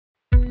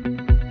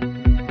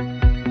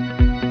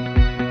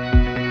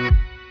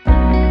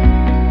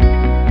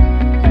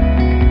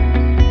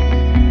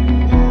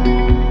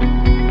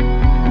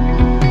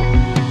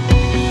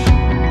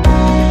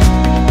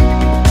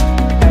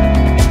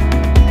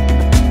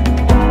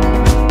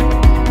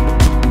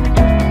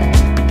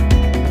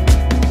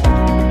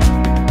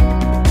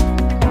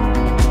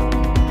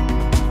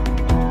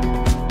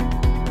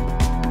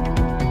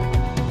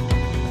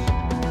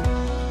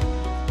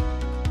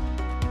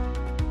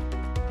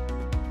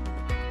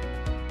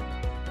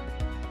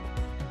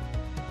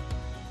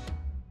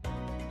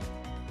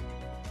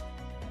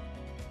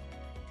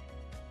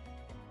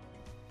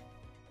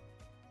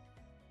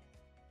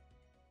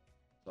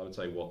I would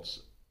say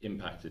what's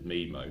impacted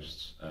me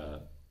most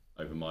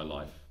over my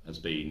life has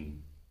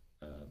been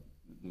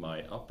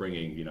my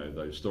upbringing. You know,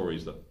 those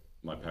stories that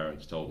my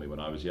parents told me when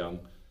I was young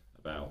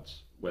about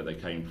where they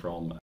came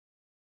from.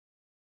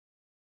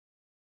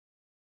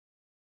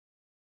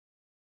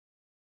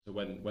 So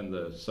when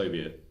the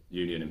Soviet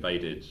Union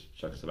invaded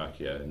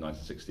Czechoslovakia in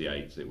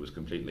 1968, it was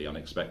completely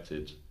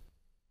unexpected.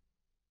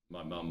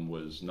 My mum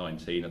was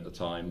 19 at the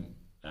time,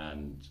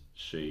 and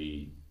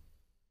she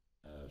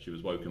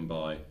was woken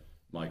by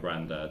my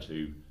granddad,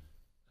 who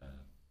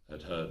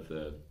had heard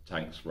the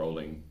tanks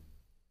rolling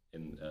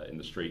in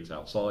the streets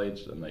outside,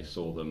 and they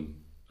saw them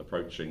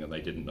approaching, and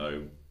they didn't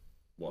know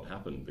what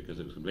happened because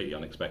it was completely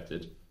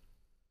unexpected.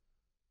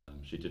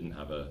 She didn't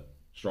have a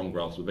strong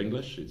grasp of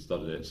English. She'd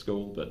studied it at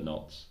school, but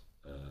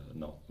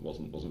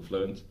wasn't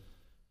fluent,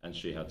 and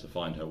she had to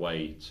find her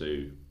way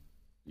to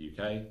the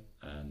UK,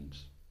 and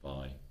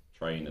by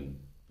train and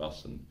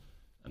bus and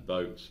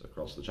boat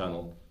across the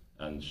Channel.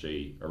 And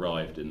she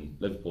arrived in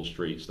Liverpool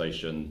Street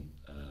Station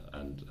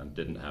and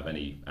didn't have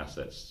any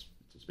assets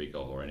to speak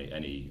of or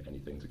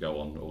anything to go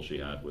on. All she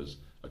had was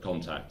a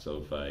contact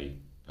of a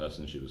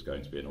person she was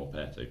going to be an au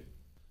pair to.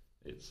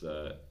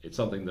 It's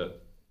something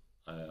that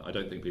I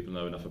don't think people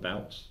know enough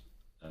about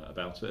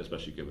it,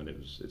 especially given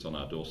it's on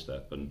our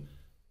doorstep. And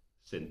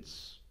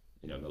since,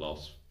 you know, the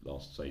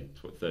last say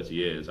 30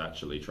 years,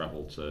 actually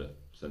travel to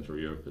Central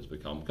Europe has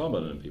become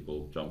common, and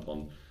people jump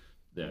on,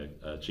 you know,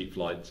 a cheap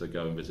flight to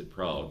go and visit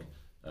Prague.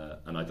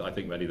 And I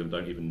think many of them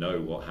don't even know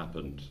what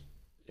happened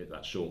in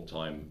that short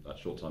time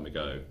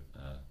ago,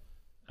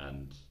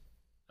 and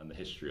the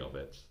history of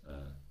it.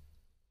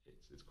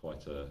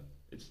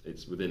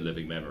 It's within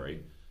living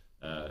memory,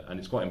 and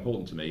it's quite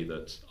important to me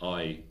that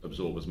I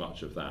absorb as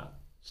much of that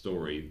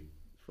story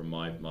from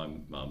my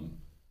mum,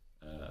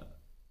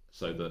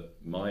 so that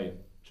my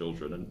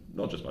children, and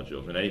not just my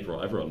children,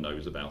 everyone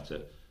knows about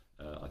it.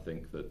 I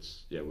think that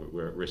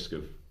we're at risk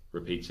of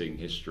repeating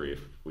history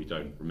if we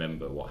don't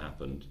remember what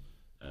happened,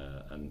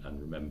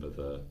 and remember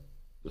the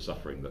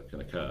suffering that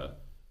can occur.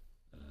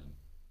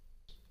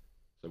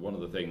 So one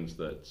of the things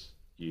that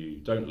you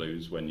don't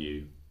lose when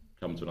you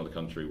come to another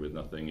country with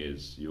nothing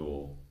is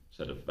your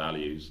set of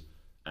values,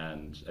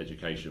 and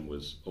education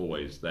was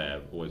always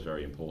there, always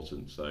very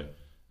important. So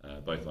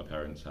both my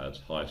parents had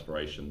high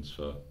aspirations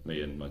for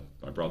me and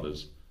my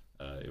brothers.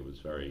 It was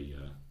very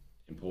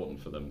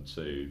important for them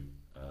to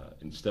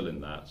instill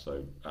in that.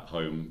 So at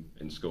home,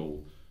 in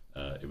school,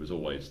 it was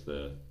always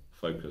the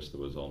focus that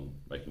was on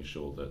making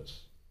sure that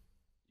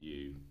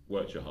you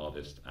worked your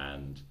hardest,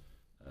 and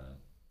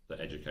that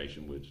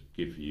education would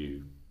give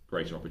you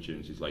greater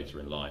opportunities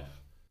later in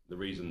life. The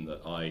reason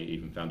that I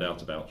even found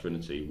out about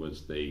Trinity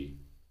was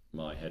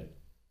my head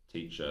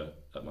teacher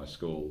at my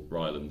school,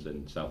 Rylands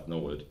in South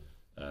Norwood,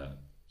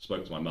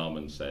 spoke to my mum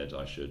and said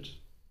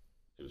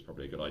it was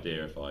probably a good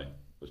idea if I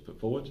was put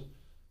forward,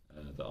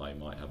 that I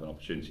might have an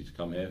opportunity to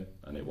come here.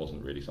 And it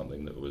wasn't really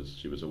something that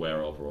she was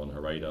aware of or on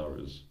her radar.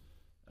 It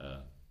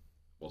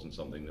wasn't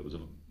something that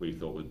we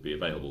thought would be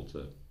available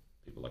to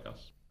people like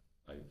us.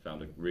 I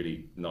found a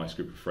really nice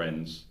group of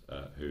friends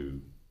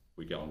who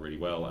we get on really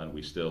well, and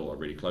we still are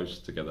really close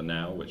together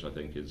now, which I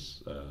think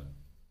is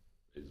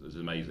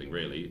amazing,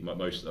 really.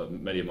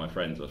 Many of my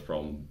friends are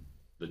from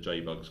the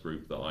J-Bugs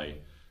group that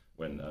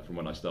from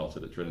when I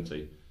started at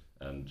Trinity,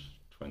 and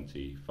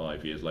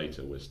 25 years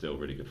later we're still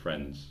really good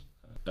friends.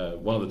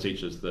 One of the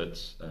teachers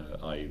that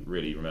I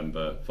really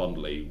remember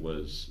fondly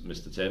was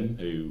Mr. Tim,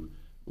 who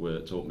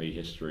taught me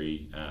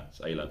history at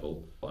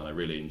A-level, and I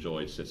really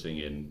enjoyed sitting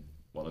in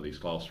one of these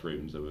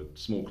classrooms. There were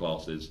small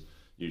classes,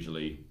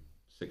 usually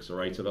 6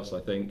 or 8 of us, I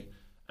think,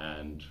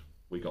 and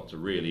we got to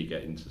really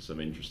get into some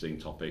interesting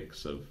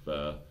topics of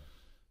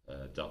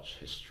Dutch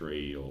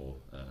history, or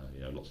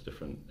lots of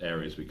different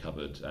areas we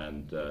covered.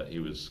 And he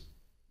was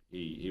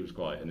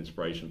quite an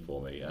inspiration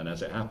for me. And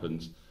as it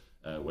happened,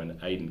 when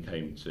Aidan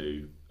came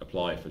to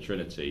apply for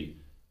Trinity,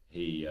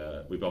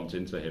 we bumped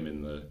into him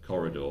in the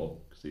corridor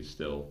because he's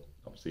still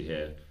obviously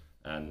here,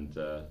 and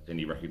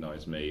he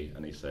recognised me,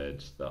 and he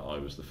said that I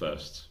was the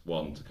first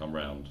one to come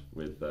round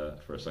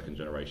for a second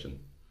generation.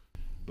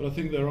 But I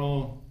think there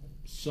are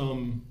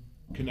some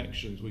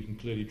connections we can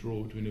clearly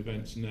draw between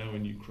events now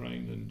in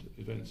Ukraine and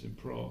events in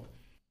Prague.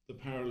 The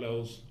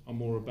parallels are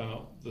more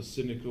about the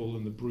cynical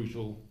and the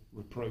brutal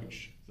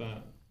reproach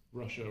that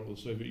Russia or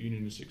the Soviet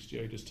Union in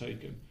 '68 has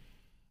taken.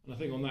 And I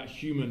think on that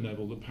human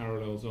level, the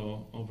parallels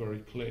are very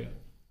clear.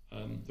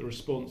 The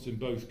response in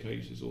both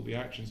cases, or the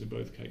actions in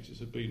both cases,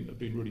 have been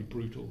really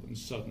brutal and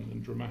sudden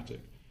and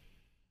dramatic.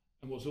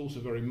 And what's also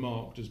very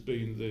marked has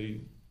been the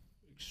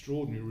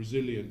extraordinary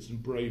resilience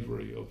and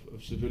bravery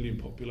of civilian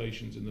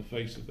populations in the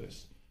face of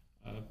this.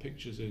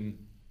 Pictures in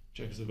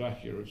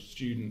Czechoslovakia of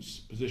students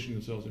positioning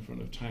themselves in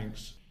front of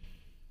tanks.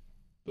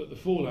 But the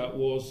fallout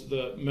was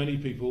that many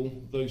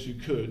people, those who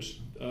could,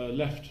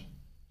 left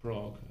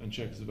Prague and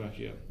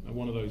Czechoslovakia, and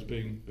one of those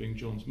being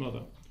John's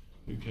mother,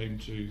 who came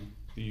to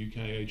the UK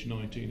aged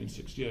 19 in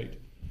 '68.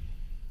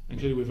 And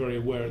clearly we're very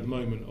aware at the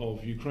moment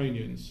of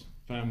Ukrainians,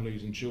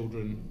 families and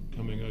children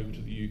coming over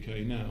to the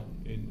UK now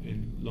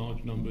in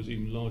large numbers,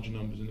 even larger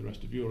numbers in the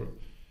rest of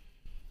Europe.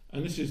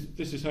 And this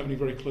is happening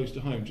very close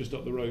to home, just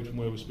up the road from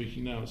where we're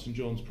speaking now at St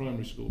John's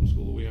Primary School, a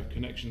school that we have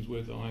connections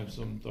with, I have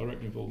some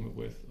direct involvement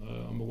with.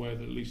 I'm aware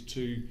that at least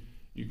 2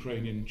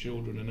 Ukrainian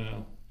children are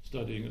now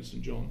studying at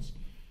St John's.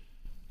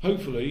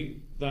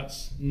 Hopefully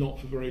that's not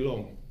for very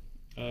long.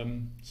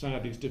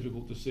 Sadly, it's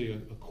difficult to see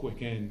a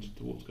quick end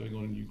to what's going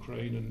on in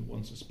Ukraine, and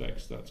one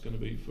suspects that's going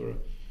to be for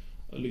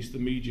at least the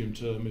medium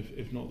term,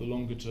 if not the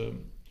longer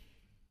term.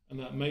 And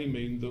that may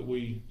mean that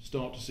we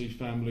start to see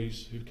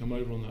families who've come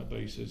over on that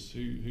basis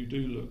who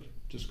do look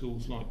to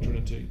schools like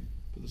Trinity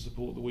for the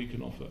support that we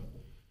can offer.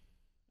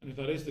 And if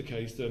that is the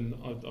case, then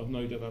I've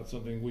no doubt that's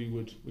something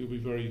we'll be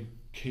very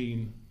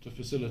keen to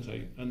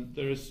facilitate. And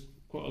there is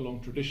quite a long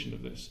tradition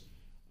of this.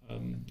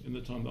 In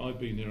the time that I've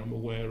been here, I'm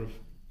aware of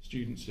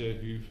students here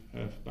who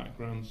have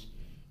backgrounds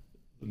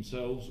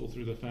themselves or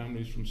through their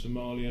families from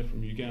Somalia,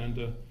 from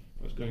Uganda,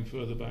 perhaps going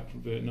further back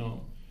from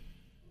Vietnam.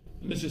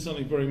 And this is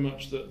something very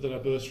much that our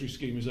bursary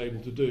scheme is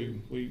able to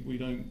do. We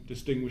don't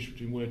distinguish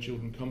between where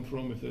children come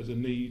from. If there's a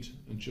need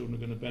and children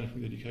are going to benefit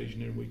from the education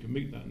here and we can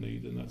meet that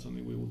need, then that's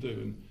something we will do.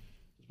 And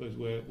I suppose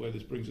where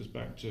this brings us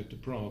back to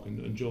Prague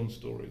and John's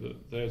story,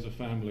 that there's a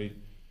family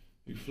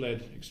who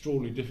fled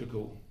extraordinarily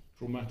difficult,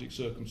 traumatic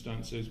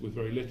circumstances with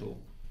very little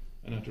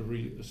and had to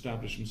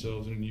re-establish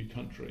themselves in a new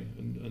country.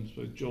 And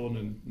so John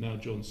and now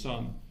John's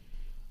son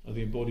are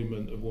the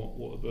embodiment of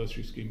what a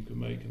bursary scheme can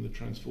make and the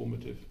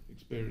transformative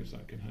experience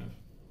that can have.